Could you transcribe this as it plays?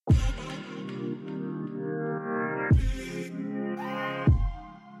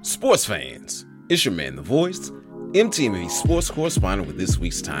Sports fans, it's your man, The Voice, MTMV sports correspondent with this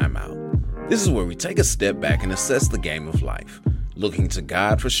week's Timeout. This is where we take a step back and assess the game of life, looking to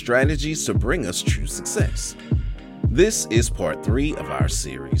God for strategies to bring us true success. This is part 3 of our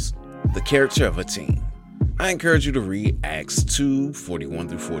series, The Character of a Team. I encourage you to read Acts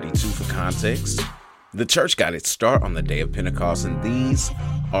 2:41-42 for context. The church got its start on the day of Pentecost, and these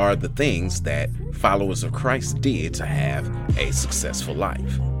are the things that followers of Christ did to have a successful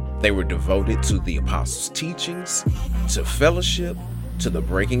life. They were devoted to the apostles' teachings, to fellowship, to the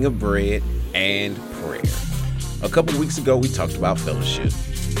breaking of bread, and prayer. A couple weeks ago, we talked about fellowship,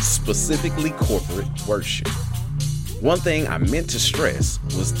 specifically corporate worship. One thing I meant to stress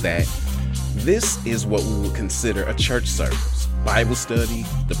was that this is what we would consider a church service, Bible study,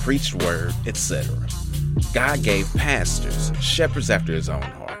 the preached word, etc. God gave pastors, shepherds after his own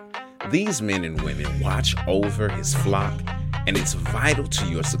heart. These men and women watch over his flock, and it's vital to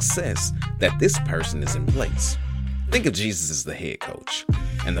your success that this person is in place. Think of Jesus as the head coach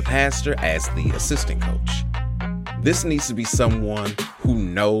and the pastor as the assistant coach. This needs to be someone who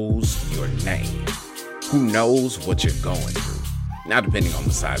knows your name, who knows what you're going through. Now, depending on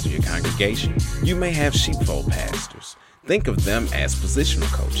the size of your congregation, you may have sheepfold pastors. Think of them as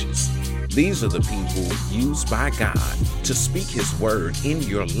positional coaches. These are the people used by God to speak his word in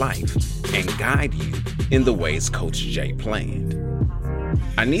your life and guide you in the ways Coach Jay planned.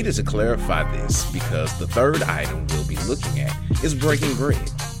 I needed to clarify this because the third item we'll be looking at is breaking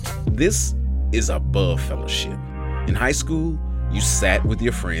bread. This is above fellowship. In high school, you sat with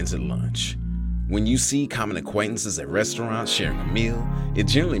your friends at lunch. When you see common acquaintances at restaurants sharing a meal, it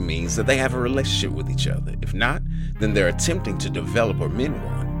generally means that they have a relationship with each other. If not, then they're attempting to develop or mend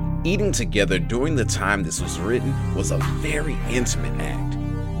one. Eating together during the time this was written was a very intimate act.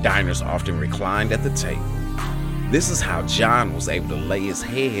 Diners often reclined at the table. This is how John was able to lay his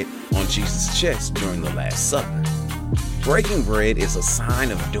head on Jesus' chest during the Last Supper. Breaking bread is a sign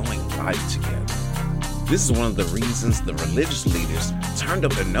of doing life together. This is one of the reasons the religious leaders turned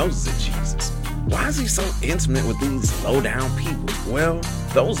up their noses at Jesus. Why is he so intimate with these low-down people? Well,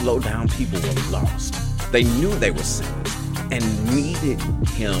 those low-down people were lost. They knew they were sinners and needed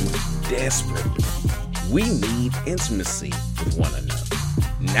him desperately. We need intimacy with one another,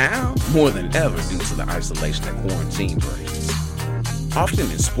 now more than ever due to the isolation that quarantine brings.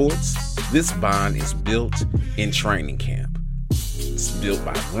 Often in sports, this bond is built in training camp. It's built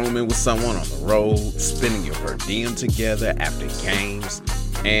by rooming with someone on the road, spending your per diem together after games,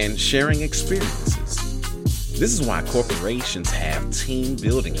 and sharing experiences. This is why corporations have team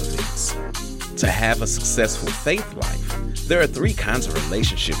building events. To have a successful faith life, there are 3 kinds of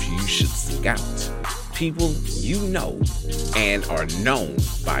relationships you should seek out. People you know and are known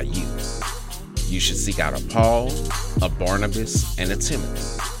by you. You should seek out a Paul, a Barnabas, and a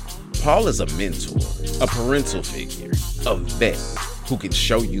Timothy. Paul is a mentor, a parental figure, a vet who can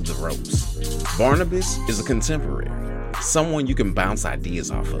show you the ropes. Barnabas is a contemporary, someone you can bounce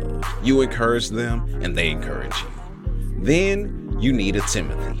ideas off of. You encourage them and they encourage you. Then you need a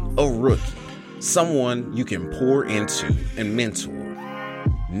Timothy, a rookie, someone you can pour into and mentor.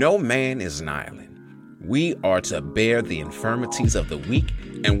 No man is an island. We are to bear the infirmities of the weak,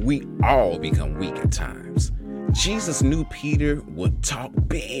 and we all become weak at times. Jesus knew Peter would talk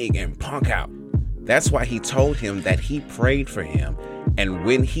big and punk out. That's why he told him that he prayed for him, and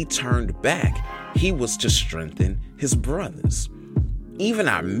when he turned back, he was to strengthen his brothers. Even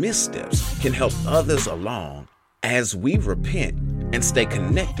our missteps can help others along as we repent and stay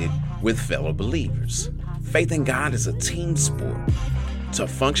connected with fellow believers. Faith in God is a team sport. To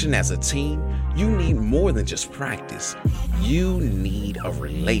function as a team, you need more than just practice. You need a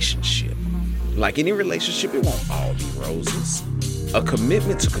relationship. Like any relationship, it won't all be roses. A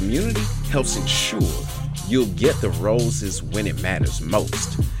commitment to community helps ensure you'll get the roses when it matters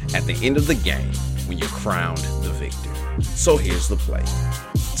most, at the end of the game, when you're crowned the victor. So here's the play.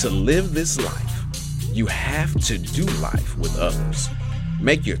 To live this life, you have to do life with others.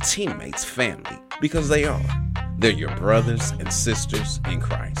 Make your teammates family, because they are. They're your brothers and sisters in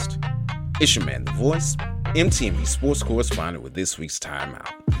Christ. It's your man, The Voice, MTMV sports correspondent with this week's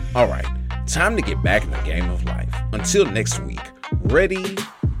Timeout. All right, time to get back in the game of life. Until next week, ready,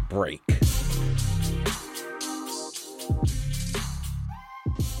 break.